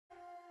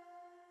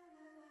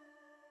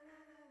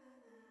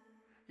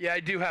Yeah, I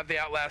do have the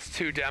Outlast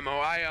 2 demo.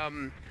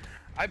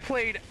 I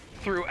played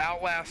through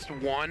Outlast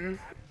 1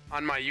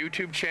 on my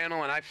YouTube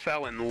channel, and I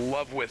fell in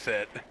love with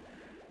it.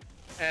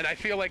 And I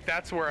feel like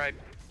that's where I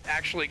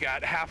actually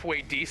got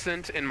halfway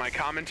decent in my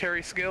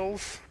commentary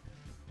skills,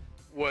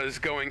 was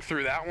going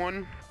through that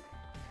one.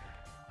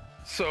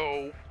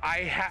 So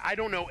I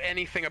don't know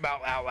anything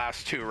about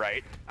Outlast 2,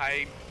 right?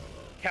 I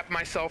kept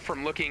myself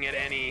from looking at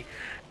any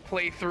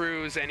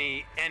playthroughs,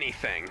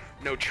 anything.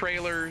 No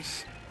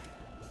trailers.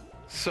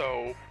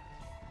 So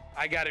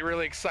I got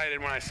really excited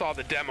when I saw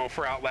the demo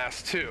for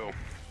Outlast 2.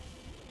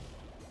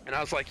 And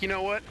I was like, you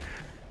know what?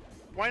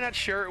 Why not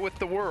share it with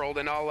the world,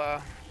 and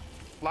I'll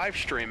live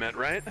stream it,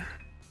 right?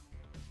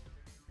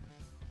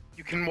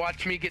 You can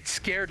watch me get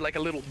scared like a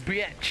little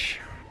bitch.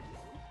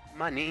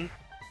 Money.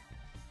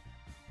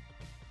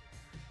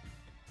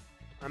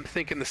 I'm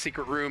thinking the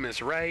secret room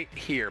is right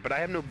here, but I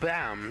have no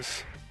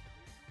bombs.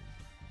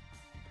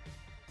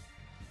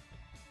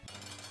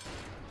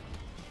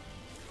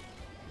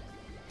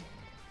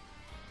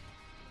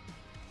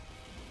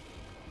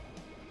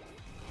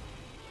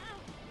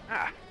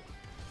 Ah.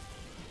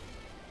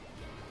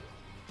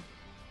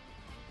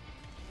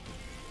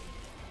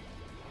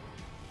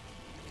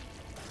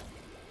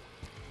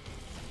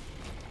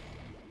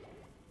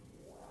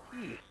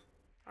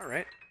 All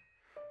right.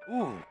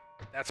 Ooh,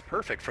 that's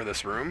perfect for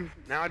this room.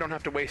 Now I don't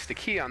have to waste a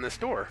key on this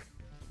door.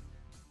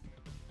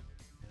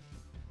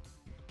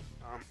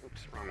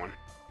 Oops, wrong one.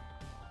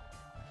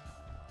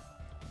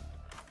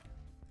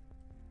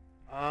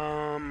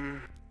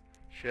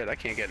 Shit, I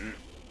can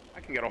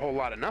get a whole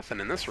lot of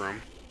nothing in this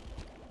room.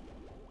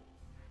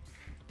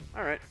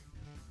 All right.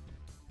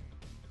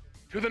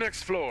 To the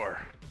next floor.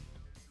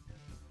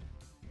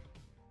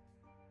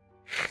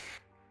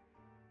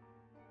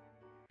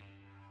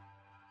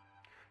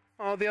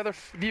 Oh, the other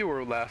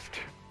viewer left.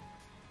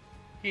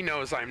 He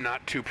knows I'm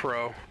not too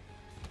pro.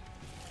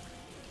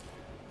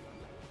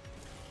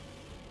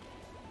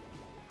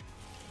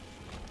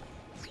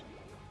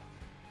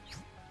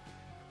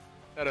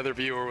 That other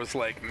viewer was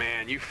like,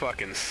 man, you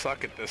fucking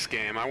suck at this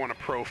game. I want a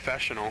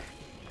professional.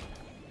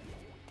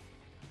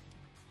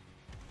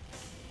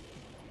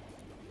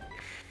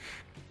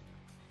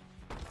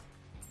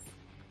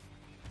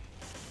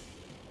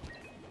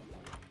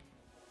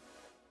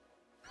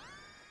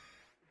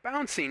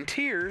 Bouncing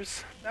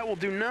tears? That will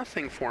do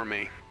nothing for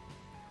me.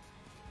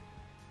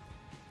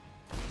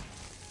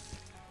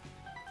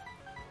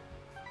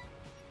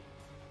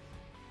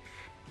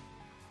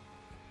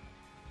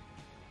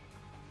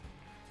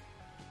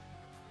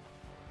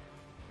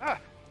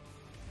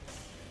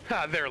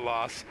 Their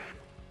loss.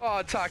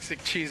 Oh, Toxic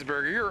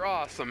Cheeseburger, you're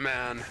awesome,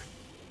 man.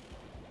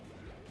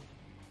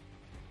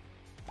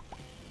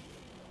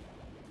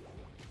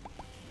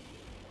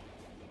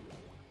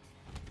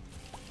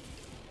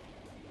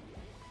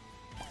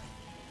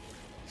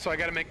 So I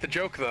gotta make the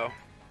joke, though.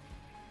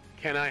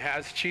 Can I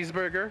has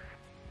cheeseburger?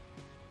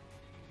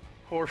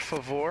 Por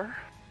favor?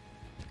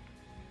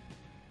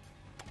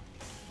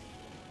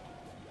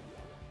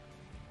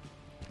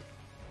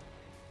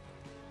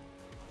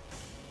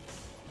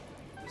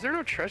 Is there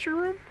no treasure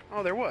room?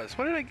 Oh, there was.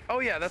 What did I...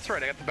 Oh, yeah, that's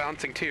right. I got the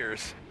bouncing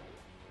tears.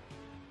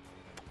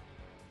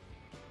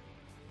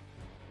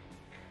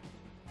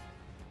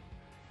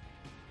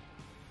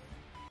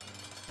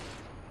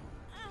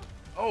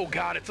 Oh,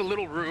 God, it's a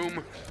little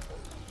room.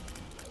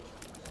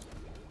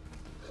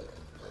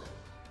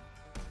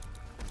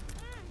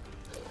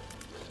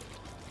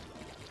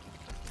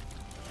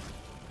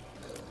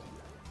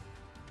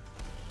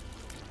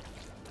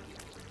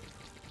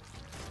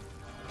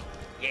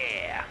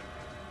 Yeah.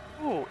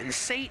 Oh, and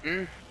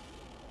Satan.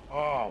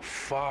 Oh,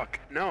 fuck.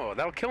 No,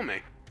 that'll kill me.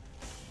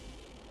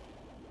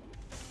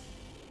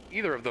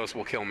 Either of those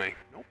will kill me.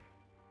 Nope.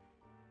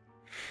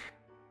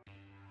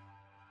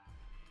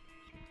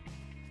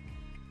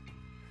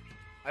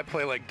 I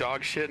play like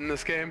dog shit in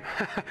this game.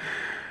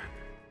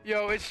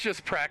 Yo, it's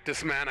just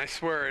practice, man. I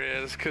swear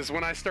it is. Because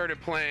when I started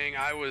playing,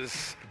 I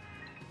was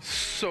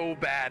so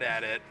bad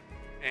at it.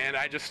 And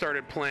I just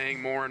started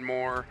playing more and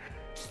more,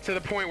 to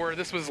the point where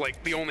this was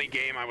like the only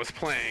game I was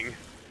playing.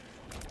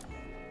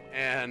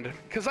 And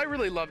because I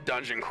really love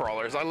dungeon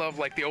crawlers, I love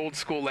like the old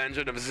school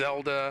Legend of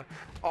Zelda,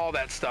 all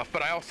that stuff,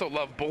 but I also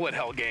love bullet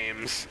hell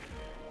games.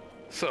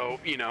 So,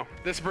 you know,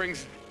 this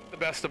brings the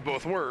best of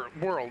both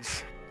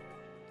worlds.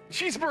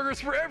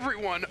 Cheeseburgers for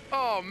everyone.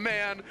 Oh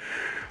man,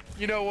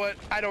 you know what,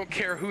 I don't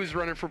care who's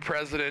running for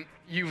president,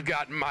 you've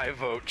got my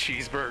vote,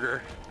 Cheeseburger.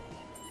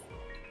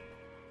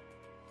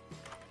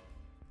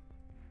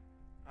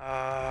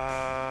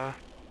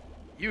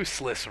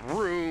 Useless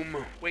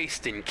room,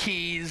 wasting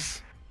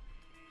keys.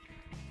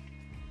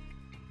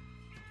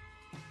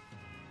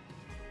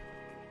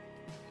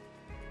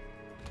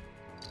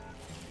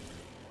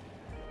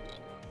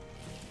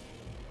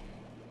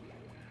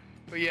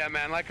 But yeah,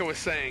 man, like I was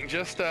saying,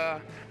 just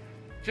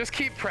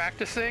keep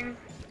practicing,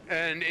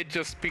 and it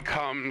just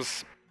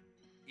becomes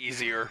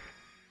easier.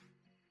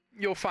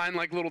 You'll find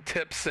like little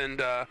tips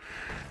and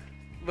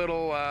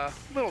little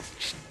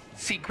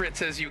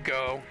secrets as you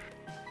go.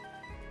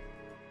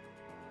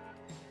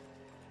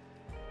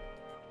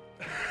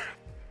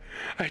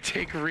 I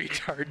take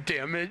retard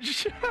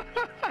damage.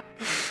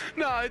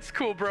 No, it's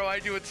cool, bro. I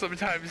do it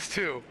sometimes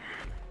too.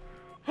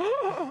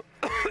 Oh,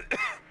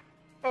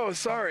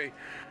 sorry.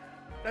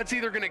 That's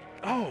either gonna...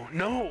 Oh,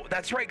 no.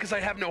 That's right, because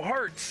I have no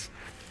hearts.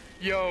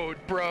 Yo,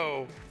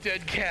 bro.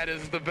 Dead cat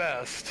is the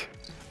best.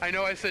 I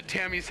know I said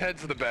Tammy's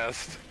head's the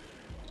best,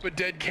 but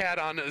dead cat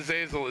on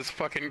Azazel is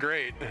fucking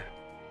great.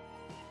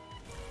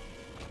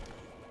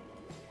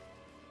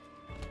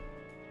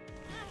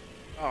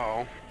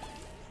 Oh.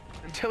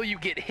 Until you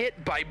get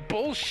hit by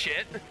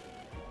bullshit.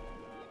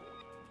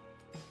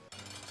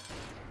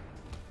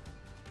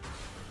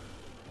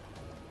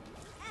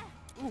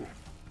 Ooh.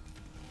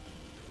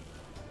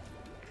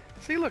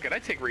 See, look I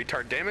take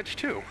retard damage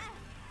too.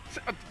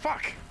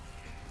 Fuck.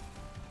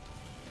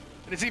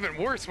 And it's even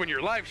worse when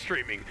you're live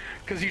streaming,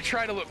 because you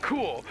try to look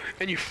cool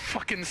and you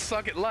fucking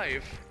suck at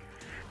life.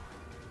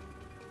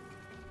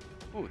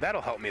 Ooh,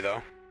 that'll help me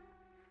though.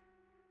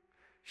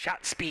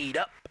 Shot speed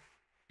up.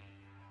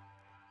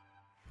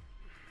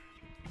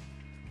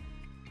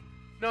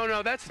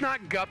 No, that's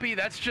not Guppy.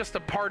 That's just a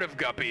part of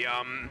Guppy.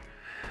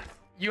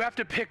 You have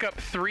to pick up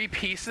 3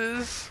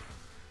 pieces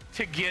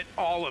to get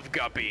all of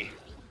Guppy.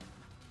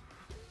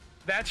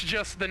 That's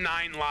just the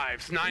 9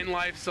 lives. 9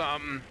 lives,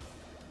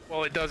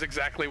 well, it does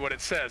exactly what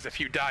it says. If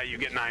you die, you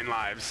get 9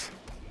 lives.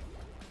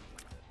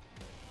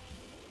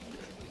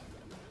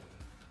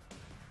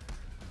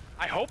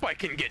 I hope I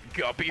can get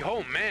Guppy.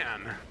 Oh,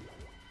 man.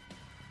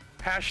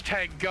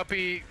 Hashtag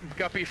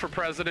Guppy for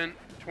President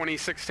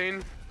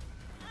 2016.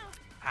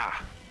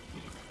 Ah.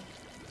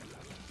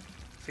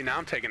 See, now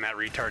I'm taking that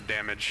retard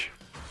damage.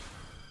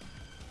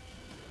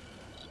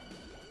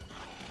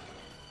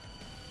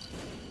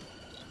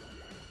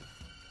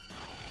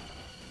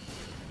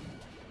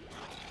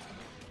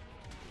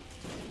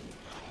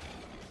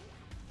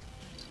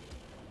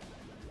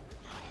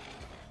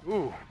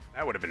 Ooh,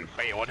 that would have been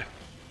bad.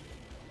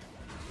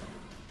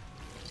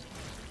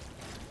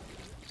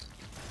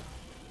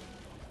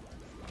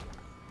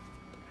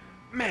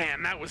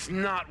 Man, that was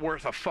not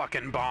worth a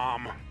fucking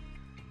bomb.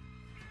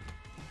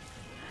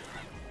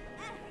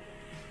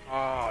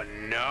 Oh,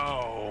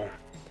 no.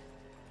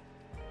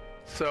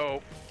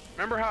 So,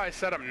 remember how I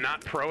said I'm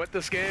not pro at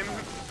this game?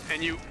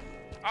 And you...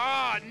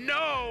 Ah,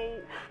 no!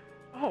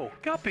 Oh,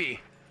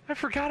 Guppy, I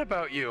forgot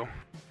about you.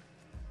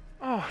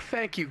 Oh,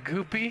 thank you,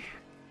 Goopy.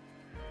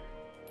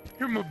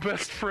 You're my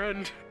best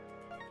friend.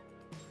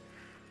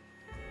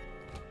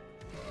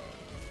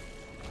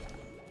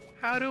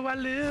 How do I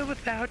live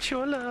without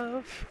your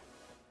love?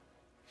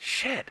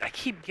 Shit, I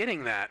keep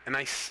getting that, and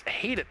I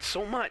hate it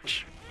so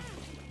much.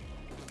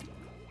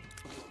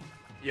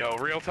 Yo,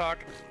 real talk,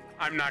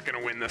 I'm not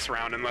gonna win this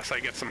round unless I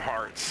get some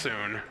hearts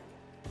soon.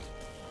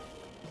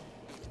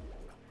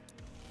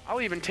 I'll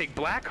even take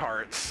black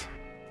hearts.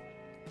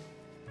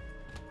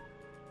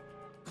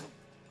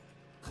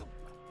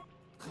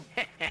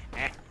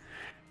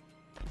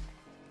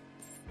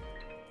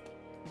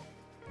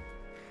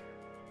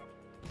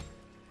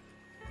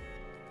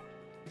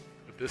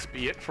 Would this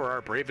be it for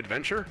our brave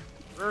adventure?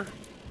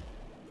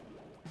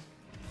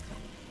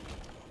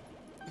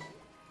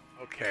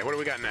 Okay, what do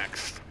we got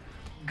next?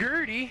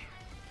 Gertie?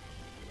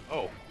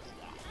 Oh.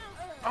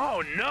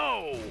 Oh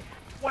no!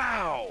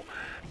 Wow!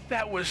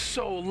 That was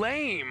so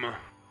lame!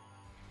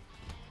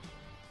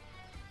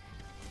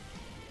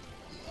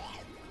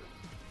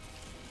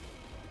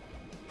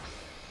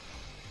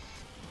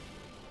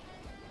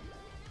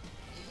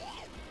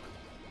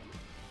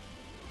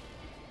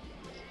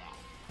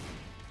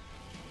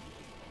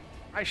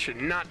 I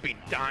should not be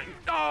dying.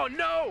 Oh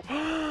no!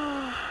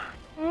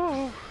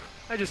 Oh,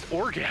 I just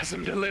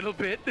orgasmed a little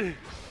bit.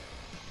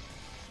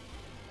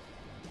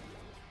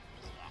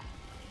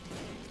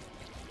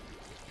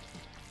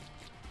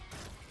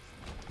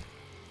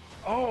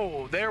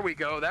 Oh, there we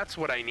go. That's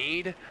what I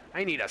need.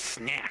 I need a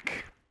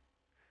snack.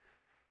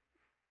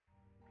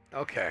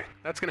 Okay,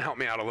 that's gonna help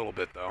me out a little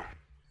bit though.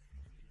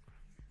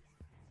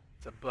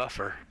 It's a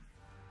buffer.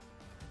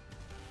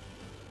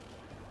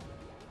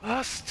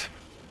 Lust!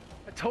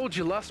 I told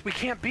you, Lust, we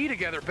can't be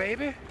together,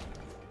 baby.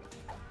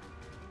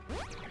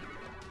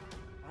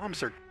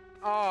 Bombs are...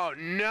 Oh,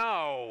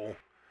 no.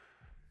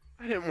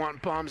 I didn't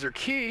want bombs or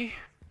key.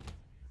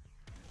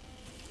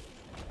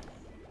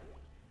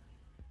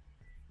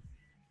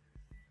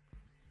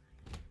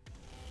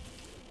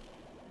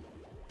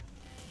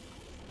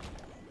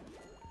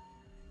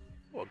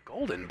 Oh, a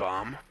golden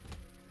bomb.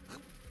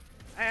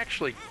 I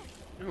actually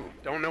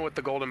don't know what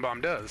the golden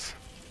bomb does.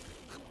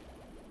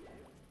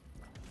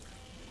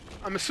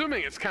 I'm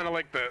assuming it's kind of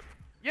like the...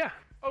 Yeah.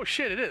 Oh,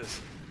 shit, it is.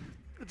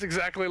 It's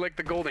exactly like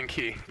the golden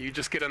key. You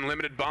just get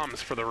unlimited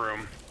bombs for the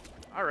room.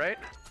 All right.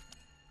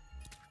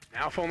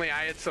 Now if only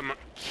I had some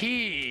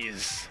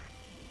keys.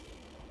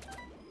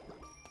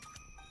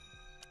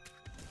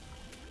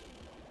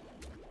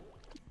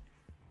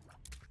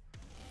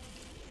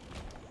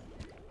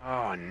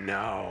 Oh,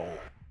 no.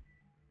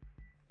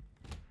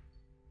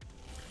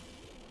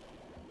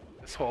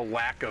 This whole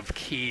lack of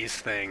keys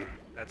thing,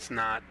 that's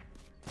not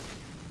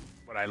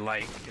what I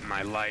like in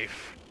my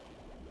life.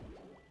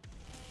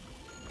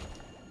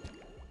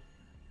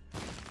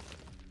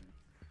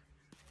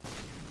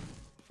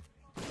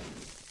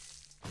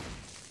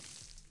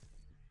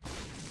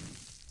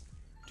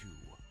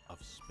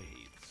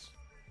 spades.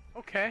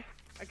 Okay,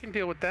 I can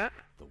deal with that.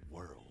 The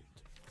world.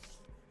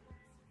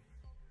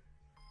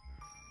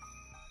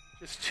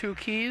 Just 2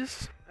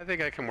 keys? I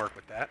think I can work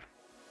with that.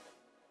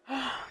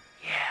 Oh,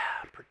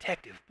 yeah,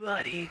 protective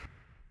buddy.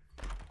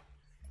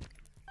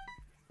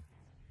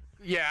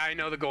 Yeah, I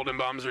know the golden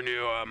bombs are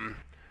new.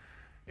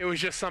 It was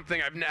just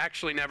something I've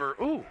actually never...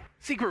 Ooh,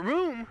 secret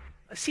room!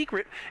 A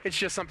secret. It's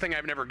just something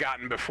I've never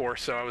gotten before,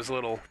 so I was a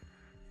little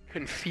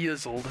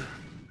confused.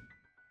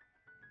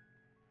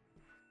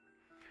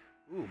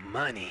 Ooh,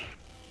 money.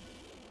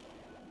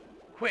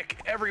 Quick,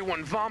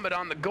 everyone vomit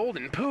on the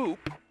golden poop.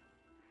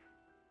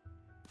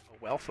 A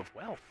wealth of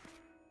wealth.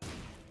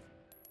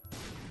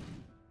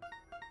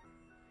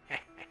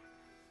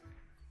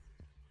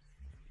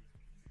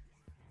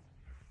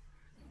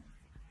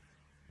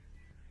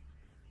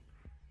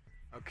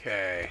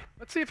 Okay,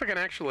 let's see if I can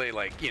actually,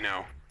 like, you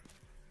know,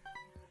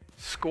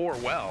 score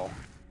well.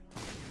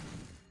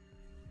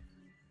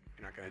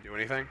 You're not gonna do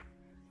anything?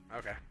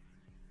 Okay.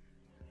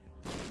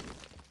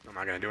 I'm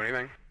not gonna do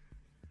anything.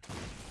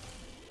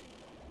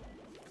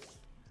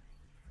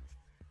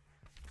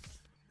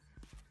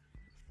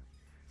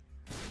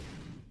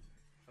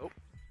 Oh,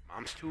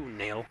 mom's too,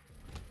 nail.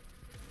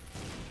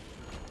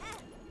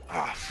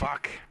 Ah,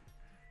 fuck.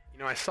 You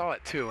know, I saw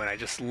it too, and I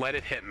just let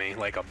it hit me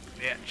like a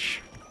bitch.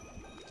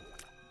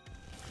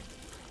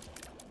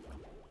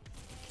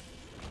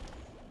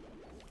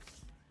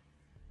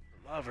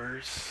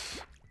 Lovers.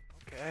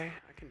 Okay,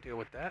 I can deal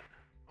with that.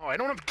 Oh, I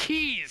don't have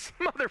keys!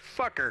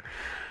 Motherfucker!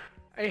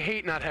 I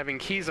hate not having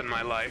keys in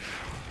my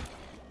life.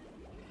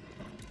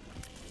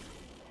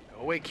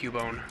 Go away,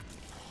 Cubone.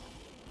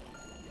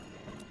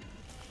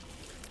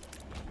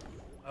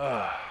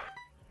 Ugh.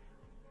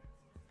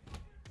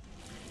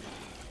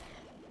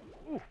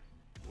 Ooh.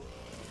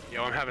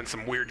 Yo, I'm having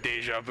some weird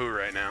deja vu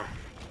right now.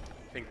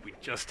 I think we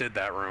just did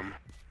that room.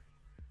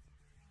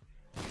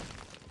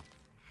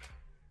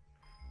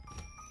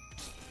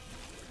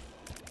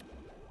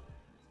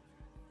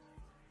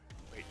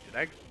 Wait, did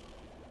I...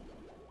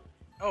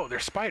 Oh, they're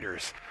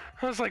spiders.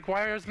 I was like,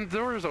 why isn't the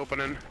doors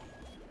opening?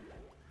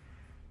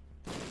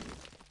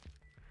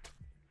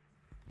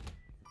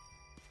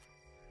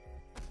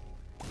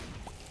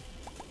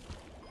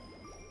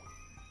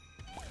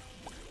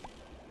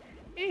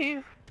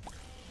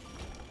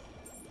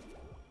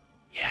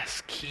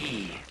 Yes,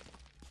 key.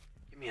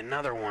 Give me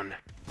another one.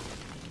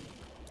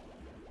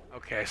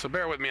 Okay, so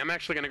bear with me. I'm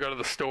actually going to go to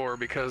the store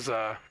because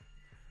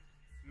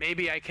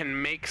maybe I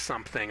can make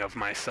something of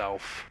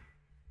myself.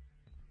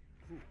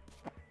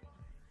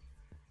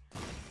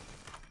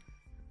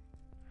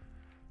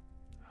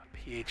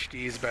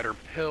 PhDs, better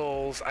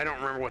pills. I don't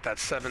remember what that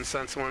 7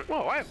 cents one.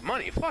 Whoa, I have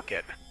money. Fuck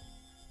it.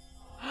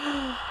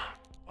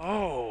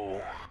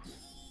 Oh,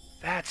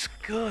 that's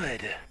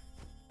good.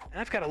 And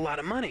I've got a lot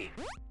of money.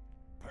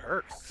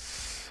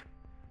 Perks.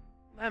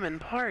 Lemon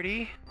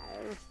party.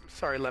 Oh, I'm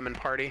sorry, lemon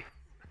party.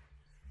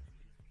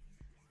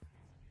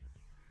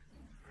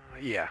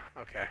 Yeah,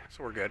 okay,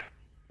 so we're good.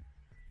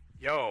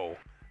 Yo,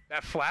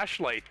 that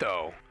flashlight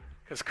though.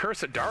 Because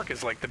Curse of Dark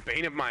is like the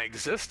bane of my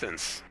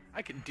existence.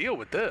 I can deal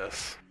with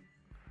this.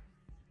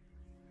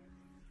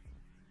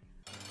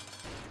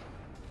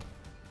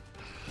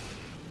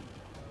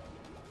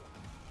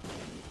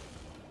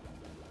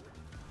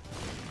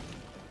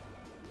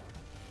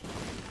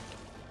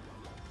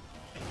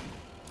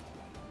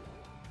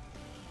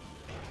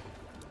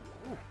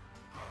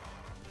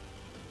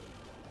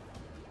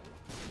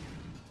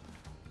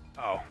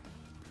 Oh.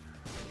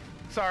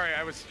 Sorry,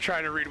 I was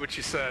trying to read what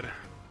you said.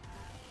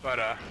 But,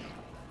 I'm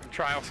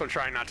also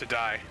trying not to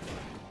die.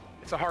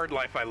 It's a hard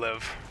life I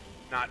live,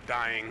 not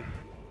dying.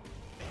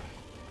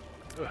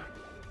 Ugh.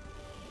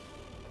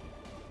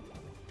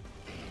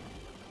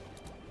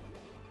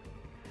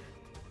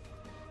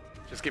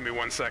 Just give me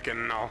 1 second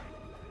and I'll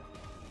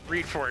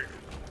read for it.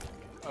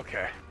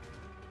 Okay.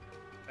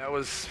 That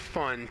was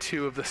fun,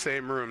 2 of the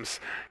same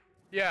rooms.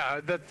 Yeah,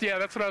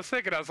 that's what I was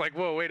thinking. I was like,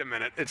 whoa, wait a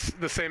minute. It's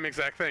the same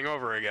exact thing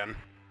over again.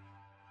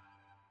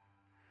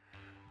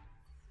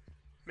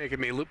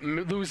 Making me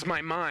lose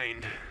my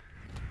mind.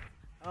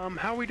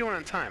 How are we doing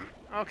on time?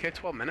 Okay,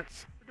 12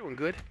 minutes. We're doing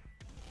good.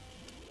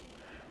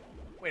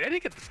 Wait, I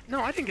didn't get the...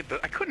 No, I didn't get the...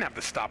 I couldn't have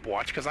the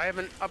stopwatch because I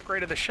haven't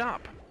upgraded the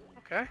shop.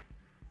 Okay.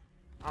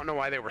 I don't know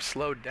why they were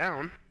slowed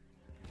down.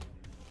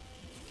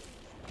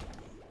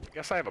 I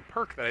guess I have a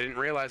perk that I didn't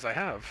realize I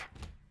have.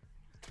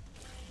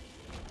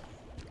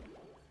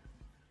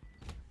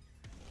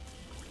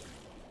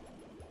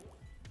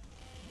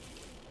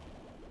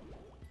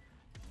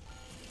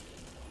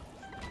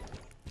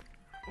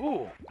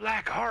 Ooh,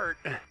 Black Heart.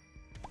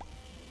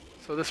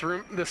 So this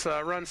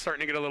run's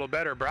starting to get a little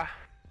better, brah.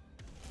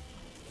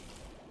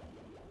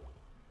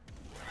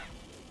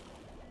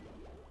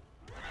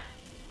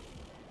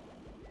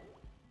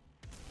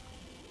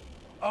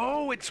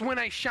 Oh, it's when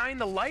I shine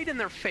the light in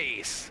their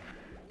face.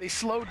 They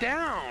slow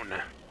down.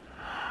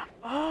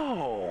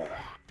 Oh,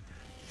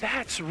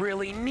 that's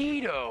really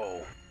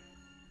neato.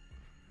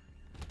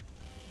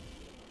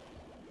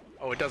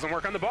 Oh, it doesn't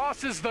work on the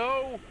bosses,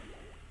 though.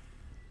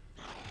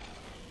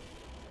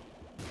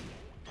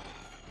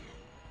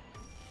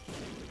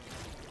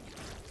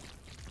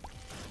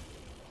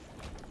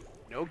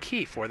 no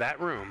key for that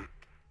room.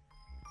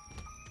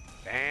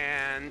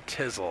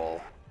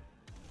 Fantizzle.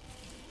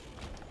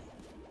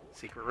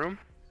 Secret room?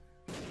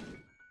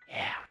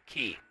 Yeah,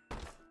 key.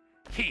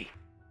 Key.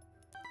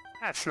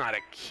 That's not a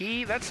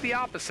key, that's the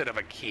opposite of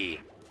a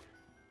key.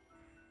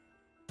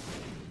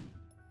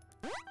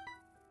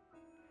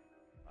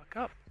 Fuck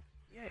up.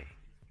 Yay.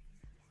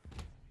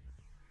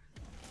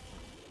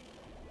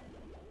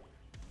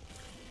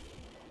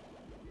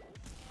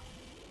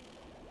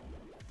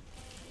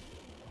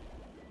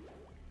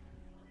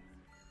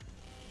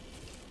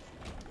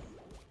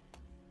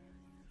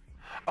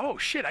 Oh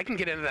shit, I can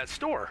get into that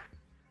store.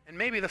 And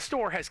maybe the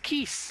store has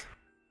keys.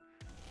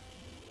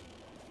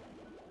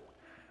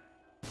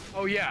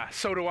 Oh yeah,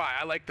 so do I.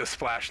 I like this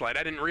flashlight.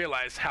 I didn't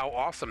realize how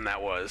awesome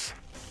that was.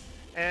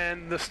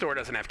 And the store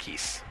doesn't have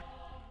keys.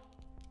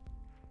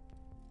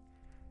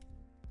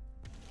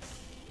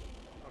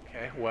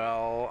 Okay,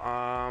 well,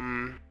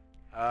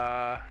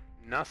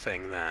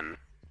 nothing then.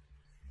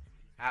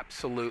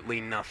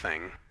 Absolutely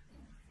nothing.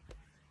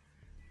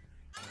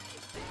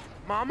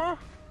 Mama?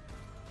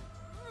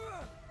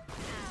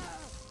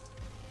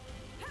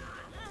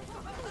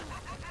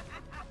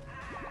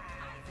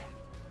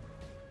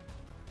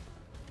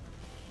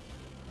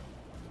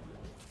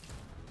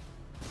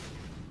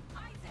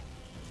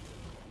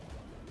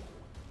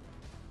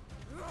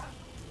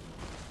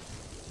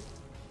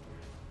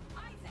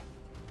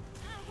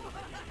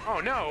 Oh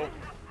no!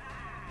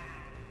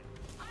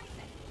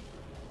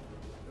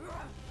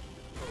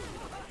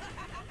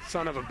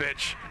 Son of a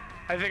bitch.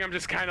 I think I'm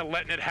just kind of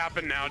letting it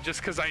happen now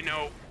just because I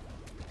know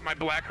my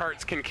black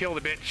hearts can kill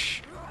the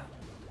bitch.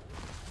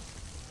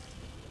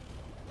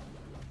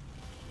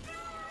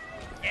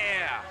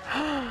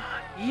 Yeah!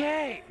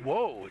 Yay!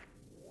 Whoa!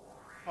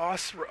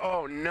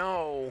 Oh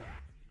no!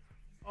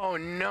 Oh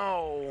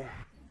no!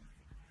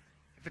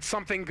 If it's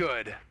something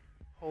good.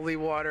 Holy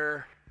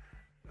water.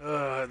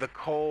 The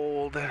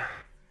cold.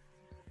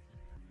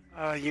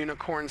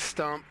 Unicorn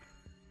stump.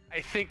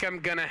 I think I'm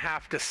gonna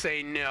have to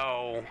say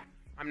no.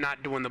 I'm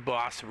not doing the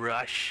boss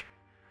rush.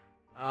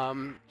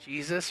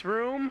 Jesus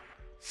room?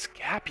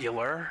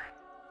 Scapular?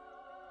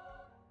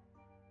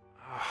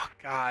 Oh,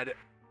 God.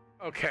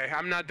 Okay,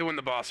 I'm not doing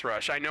the boss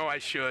rush. I know I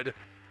should.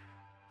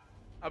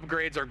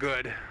 Upgrades are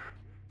good.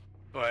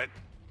 But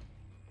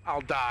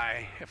I'll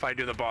die if I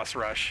do the boss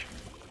rush.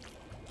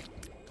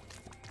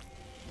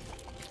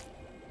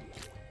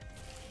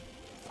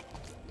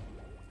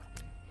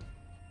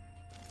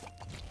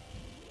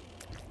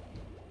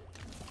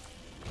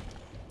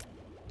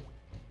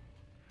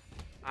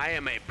 I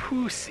am a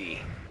pussy.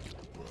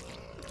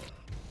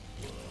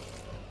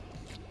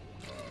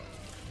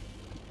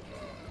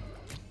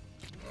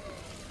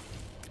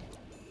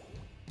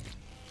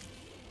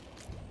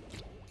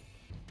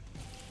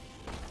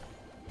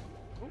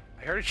 Oh,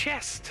 I heard a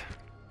chest.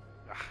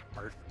 Ugh,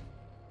 Marth.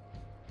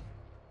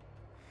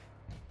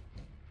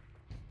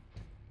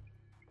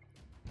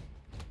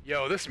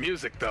 Yo, this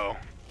music though,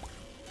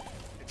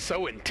 it's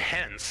so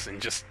intense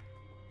and just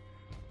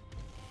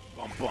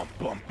bump, bump,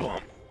 bump,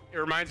 bump. It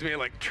reminds me of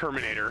like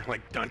Terminator,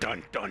 like dun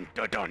dun dun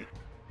dun dun.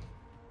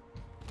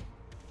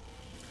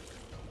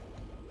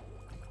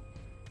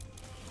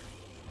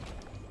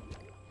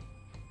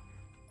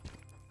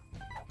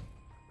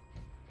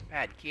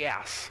 Bad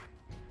gas.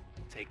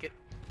 Take it.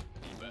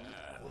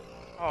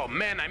 Oh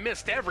man, I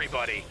missed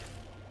everybody.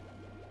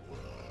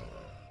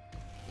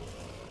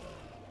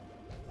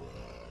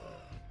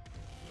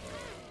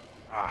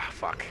 Ah,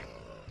 fuck.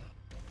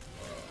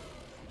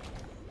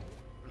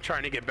 I'm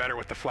trying to get better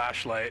with the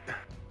flashlight.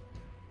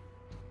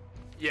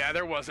 Yeah,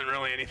 there wasn't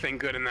really anything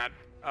good in that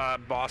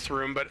boss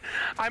room, but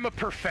I'm a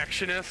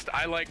perfectionist.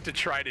 I like to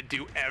try to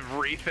do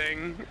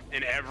everything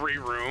in every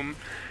room,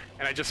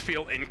 and I just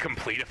feel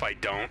incomplete if I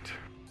don't.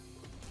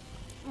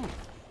 Ooh.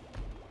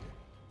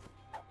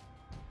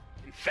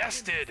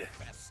 Infested!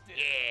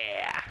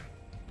 Yeah!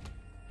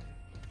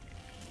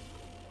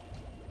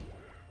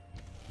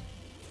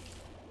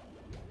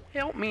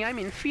 Help me, I'm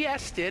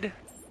infested!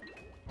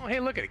 Oh, hey,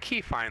 look at a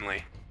key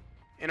finally.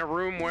 In a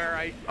room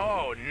where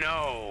oh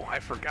no,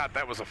 I forgot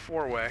that was a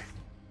four-way.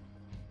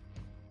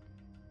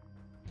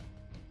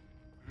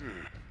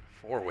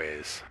 Four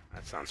ways.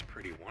 That sounds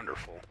pretty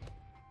wonderful.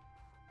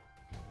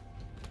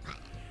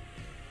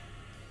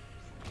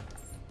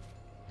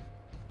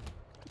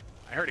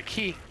 I heard a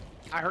key.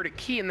 I heard a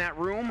key in that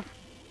room.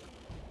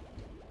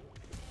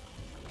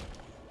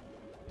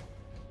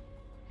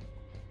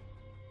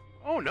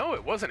 Oh no,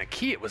 it wasn't a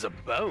key, it was a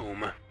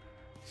boom.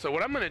 So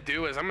what I'm gonna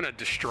do is I'm gonna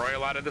destroy a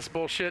lot of this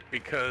bullshit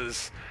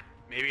because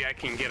maybe I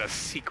can get a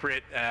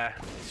secret,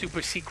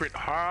 super secret.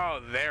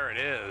 Oh, there it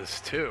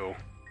is too.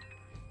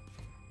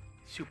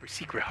 Super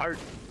secret heart.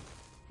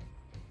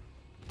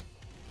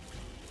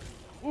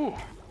 Ooh.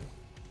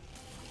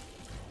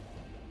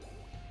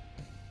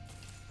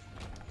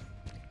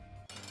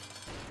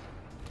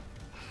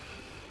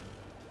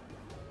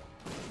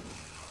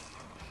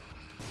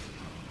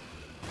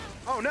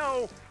 Oh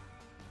no!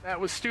 That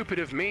was stupid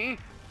of me.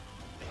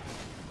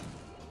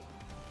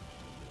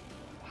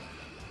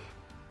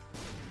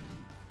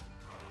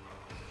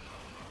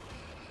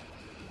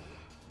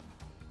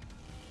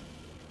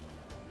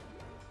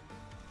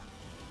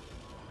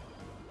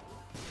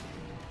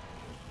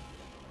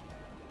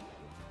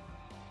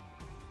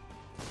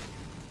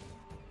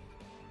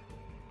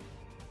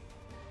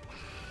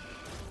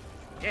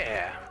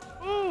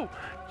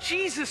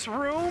 Jesus,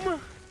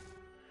 room!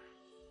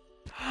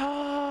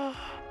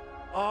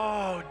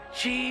 Oh,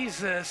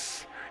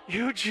 Jesus.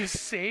 You just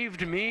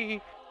saved me.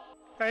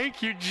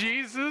 Thank you,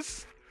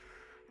 Jesus.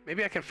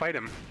 Maybe I can fight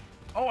him.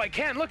 Oh, I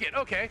can. Look it.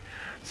 Okay.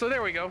 So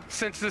there we go.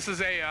 Since this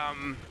is a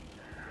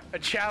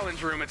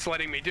challenge room, it's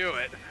letting me do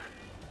it.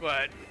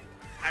 But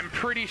I'm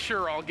pretty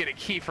sure I'll get a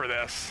key for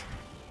this.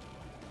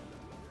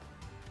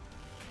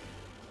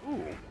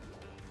 Ooh.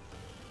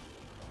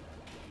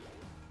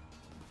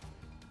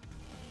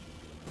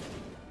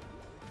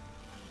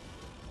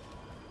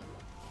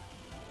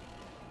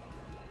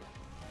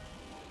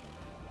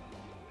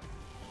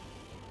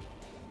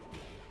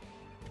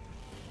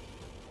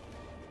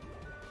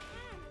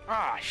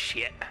 Ah,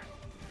 shit.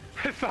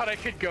 I thought I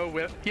could go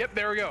with... Yep,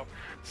 there we go.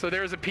 So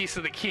there's a piece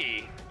of the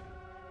key.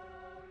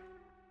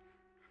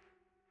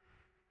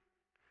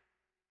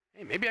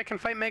 Hey, maybe I can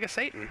fight Mega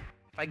Satan.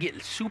 If I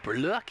get super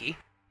lucky.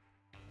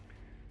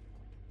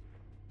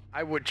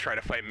 I would try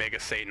to fight Mega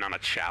Satan on a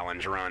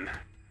challenge run.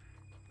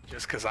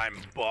 Just because I'm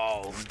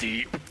balls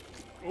deep.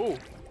 Oh,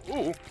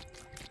 oh.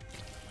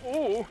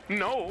 Oh,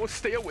 no,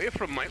 stay away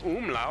from my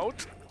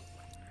umlaut.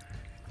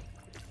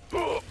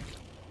 Oh,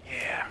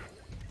 yeah.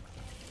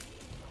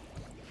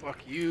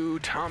 Fuck you,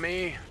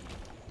 Tommy.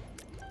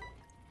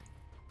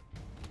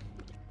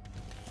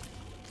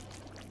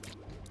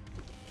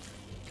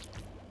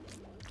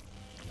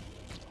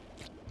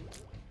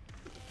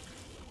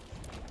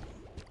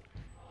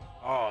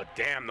 Oh,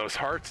 damn, those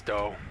hearts,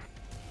 though.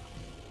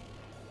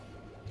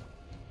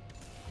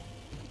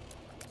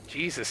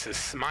 Jesus is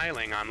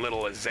smiling on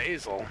little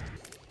Azazel.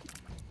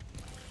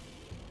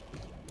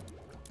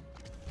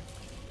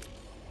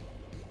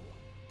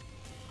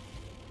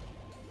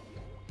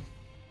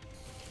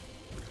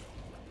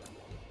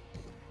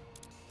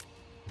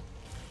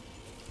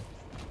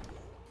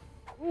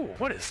 Ooh,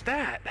 what is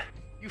that?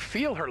 You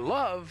feel her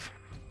love?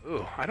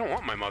 Ooh, I don't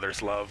want my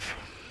mother's love.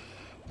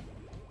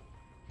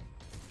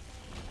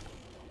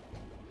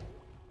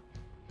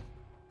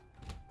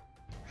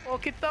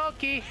 Okie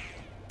dokie.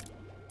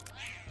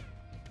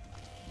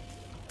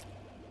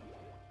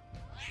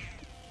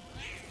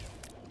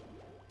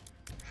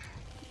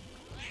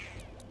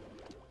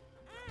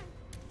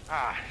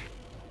 Ah,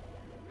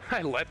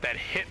 I let that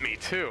hit me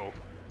too.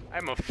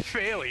 I'm a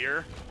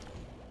failure.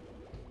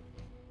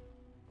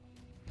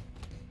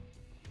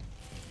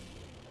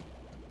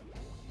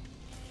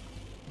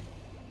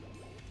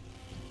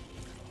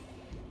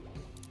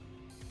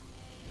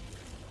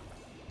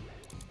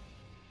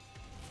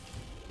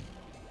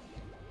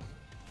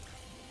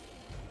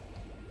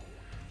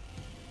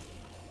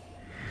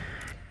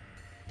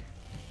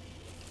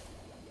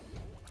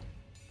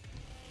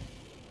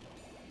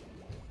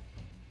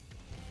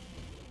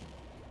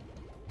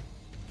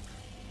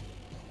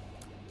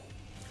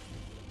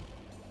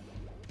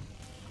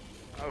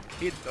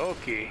 Okie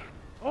dokie.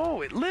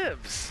 Oh, it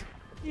lives!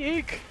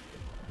 Yeek!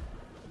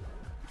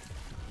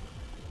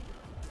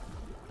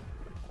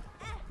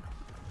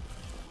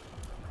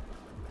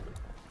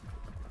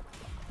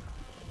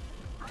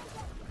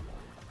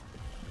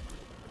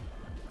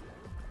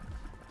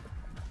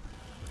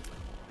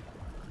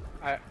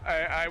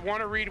 I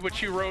want to read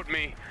what you wrote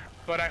me,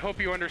 but I hope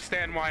you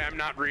understand why I'm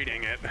not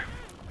reading it.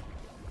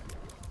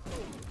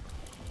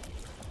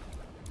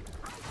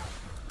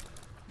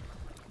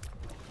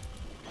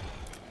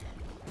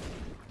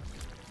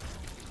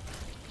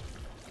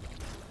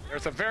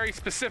 There's a very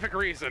specific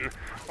reason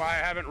why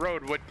I haven't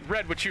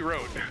read what you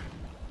wrote.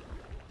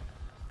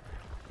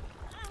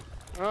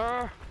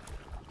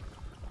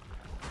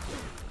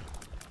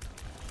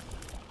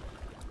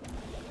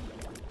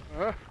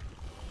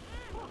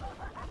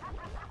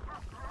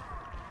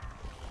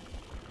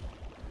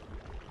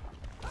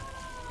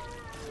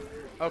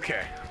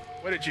 Okay,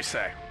 what did you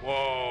say?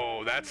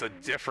 Whoa, that's a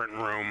different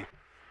room.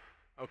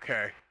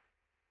 Okay.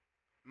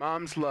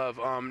 Mom's love,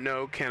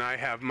 no, can I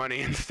have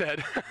money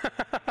instead?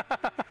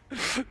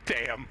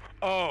 Damn.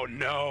 Oh,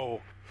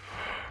 no.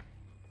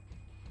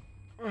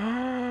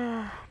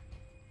 I'm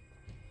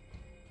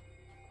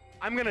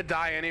gonna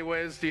die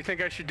anyways. Do you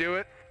think I should do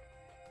it?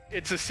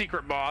 It's a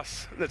secret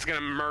boss that's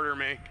gonna murder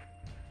me.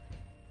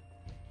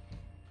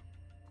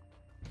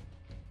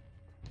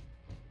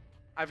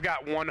 I've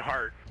got one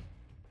heart.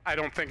 I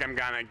don't think I'm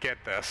gonna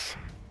get this.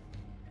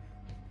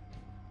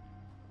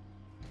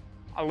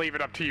 I'll leave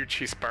it up to you,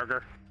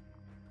 Cheeseburger.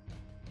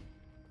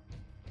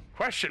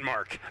 Question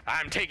mark.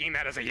 I'm taking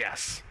that as a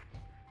yes.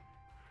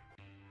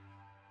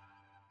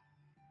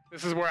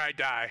 This is where I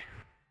die.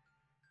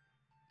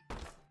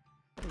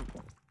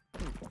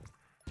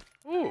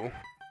 Ooh.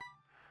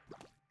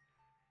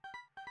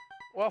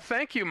 Well,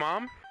 thank you,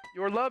 Mom.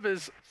 Your love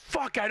is...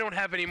 Fuck, I don't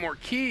have any more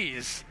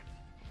keys.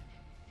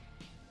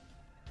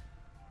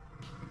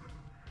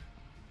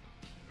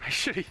 I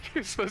should have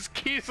used those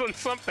keys on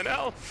something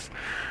else.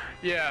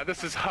 Yeah,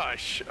 this is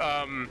Hush.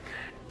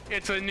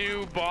 It's a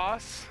new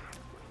boss.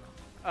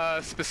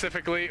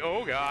 Specifically,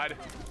 oh god,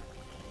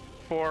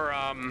 for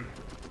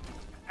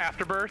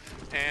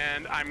Afterbirth,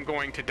 and I'm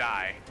going to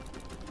die.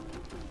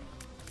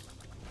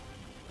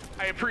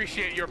 I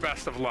appreciate your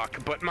best of luck,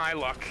 but my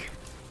luck...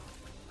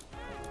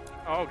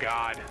 Oh,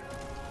 God.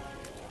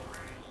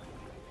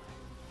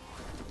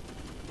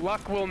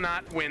 Luck will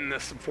not win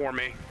this for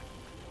me.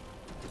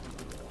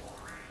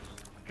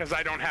 Because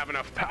I don't have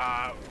enough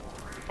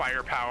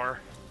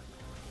firepower.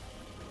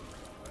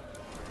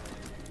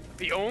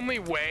 The only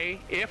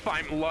way, if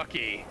I'm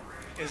lucky,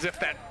 is if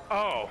that...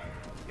 Oh.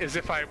 Is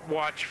if I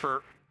watch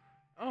for...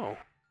 Oh.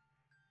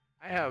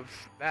 I have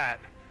that.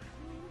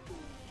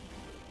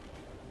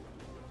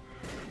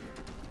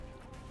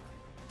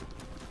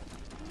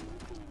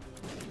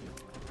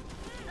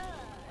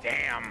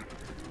 Damn.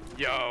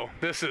 Yo,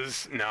 this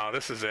is... No,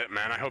 this is it,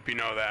 man. I hope you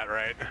know that,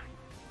 right?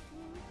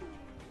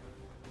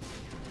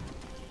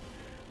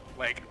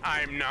 Like,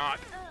 I'm not...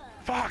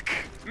 Fuck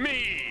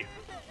me!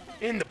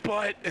 In the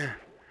butt!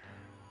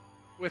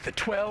 With a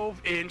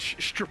 12-inch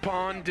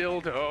strap-on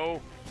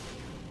dildo.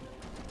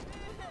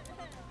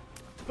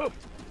 Oh.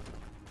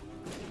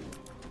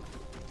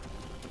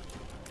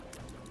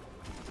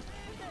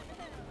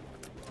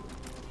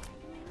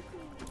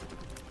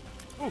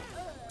 Ooh,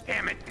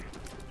 damn it!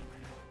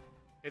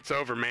 It's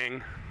over,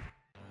 Ming.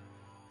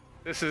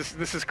 This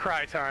is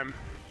cry time.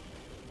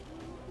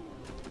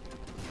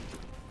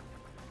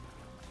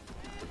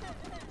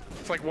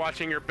 It's like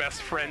watching your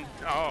best friend,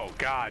 oh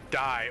God,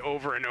 die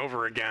over and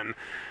over again.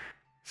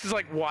 This is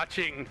like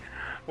watching,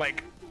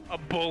 like, a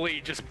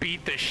bully just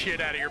beat the shit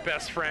out of your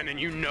best friend and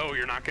you know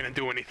you're not gonna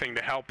do anything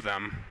to help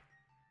them.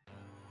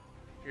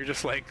 You're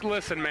just like,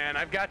 listen man,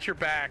 I've got your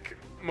back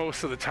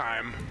most of the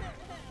time.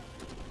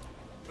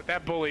 But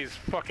that bully's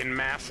fucking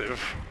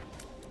massive.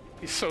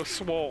 He's so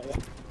swole.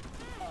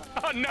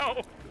 Oh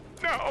no!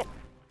 No!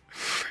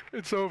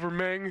 It's over,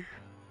 Meng.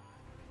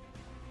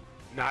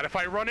 Not if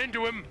I run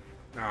into him!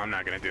 No, I'm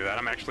not gonna do that.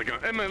 I'm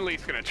at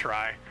least gonna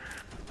try.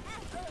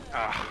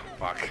 Ah,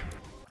 fuck.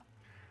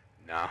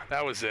 No,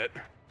 that was it.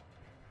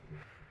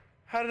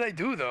 How did I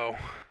do, though?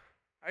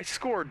 I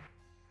scored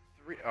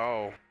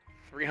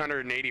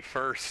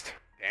 381st.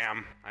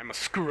 Damn, I'm a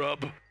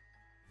scrub.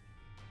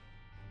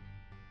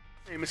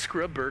 I'm a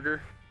scrub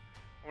burger.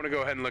 I want to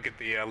go ahead and look at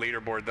the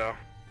leaderboard, though.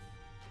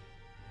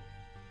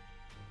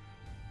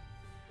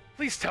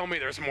 Please tell me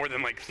there's more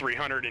than, like,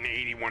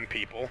 381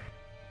 people.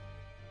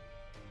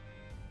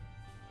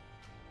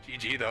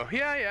 GG, though.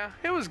 Yeah,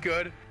 it was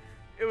good.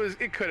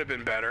 It could have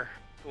been better.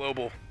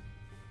 Global.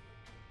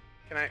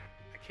 Can I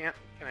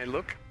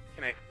look?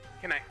 Can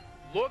I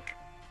look?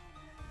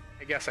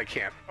 I guess I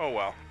can't. Oh,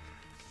 well.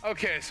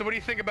 Okay, so what do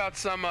you think about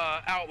some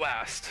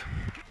Outlast?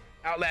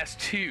 Outlast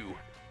 2.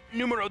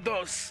 Numero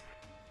dos.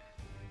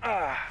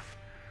 I'm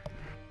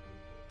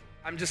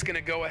just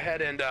gonna go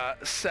ahead and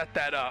set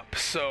that up,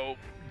 so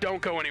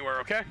don't go anywhere,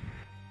 okay?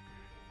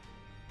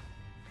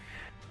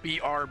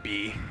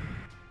 BRB.